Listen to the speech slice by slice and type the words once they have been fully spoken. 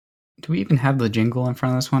Do we even have the jingle in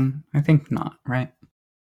front of this one? I think not, right?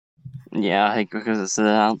 Yeah, I think because it's an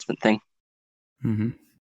announcement thing. Mm-hmm.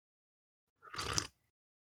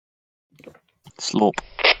 Slop.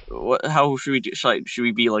 How should we do? Should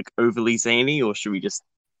we be like overly zany, or should we just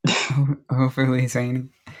Overly zany.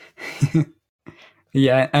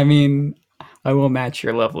 Yeah, I mean, I will match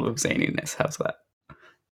your level of zaniness. How's that?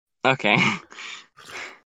 Okay.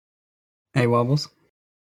 Hey, Wobbles.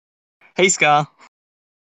 Hey, Scar.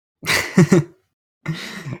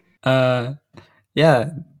 Yeah,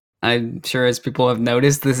 I'm sure as people have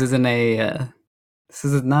noticed, this is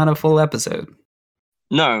not a full episode.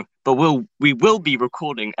 No, but we will be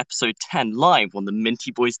recording episode 10 live on the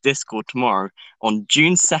Minty Boys Discord tomorrow on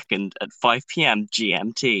June 2nd at 5 p.m.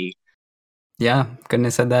 GMT. Yeah, couldn't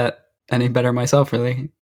have said that any better myself,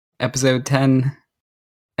 really. Episode 10,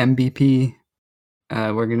 MBP.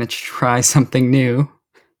 We're gonna try something new.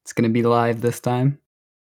 It's gonna be live this time.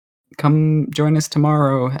 Come join us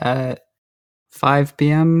tomorrow at 5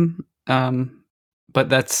 p.m. But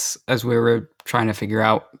that's, as we were trying to figure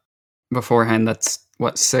out beforehand, that's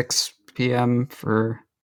what, 6 p.m. for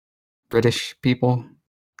British people?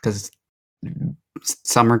 Because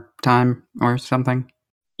summertime or something.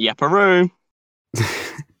 Yaparoo.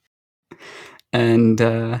 And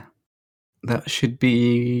that should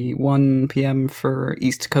be 1 p.m. for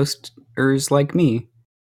East Coasters like me.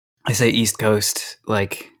 I say East Coast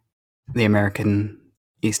like the American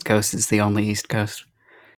East Coast is the only East Coast.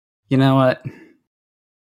 You know what?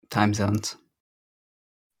 Time zones.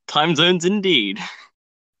 Time zones indeed.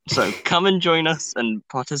 So come and join us and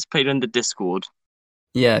participate in the Discord.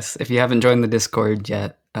 Yes, if you haven't joined the Discord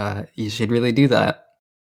yet, you should really do that.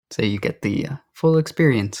 So you get the full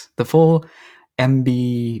experience. The full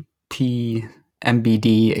MBD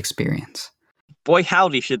experience. Boy,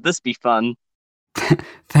 howdy, should this be fun.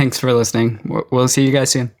 Thanks for listening. We'll see you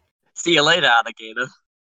guys soon. See you later, alligator.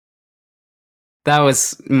 That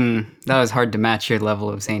was hard to match your level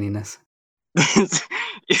of zaniness.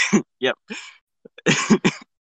 Yep.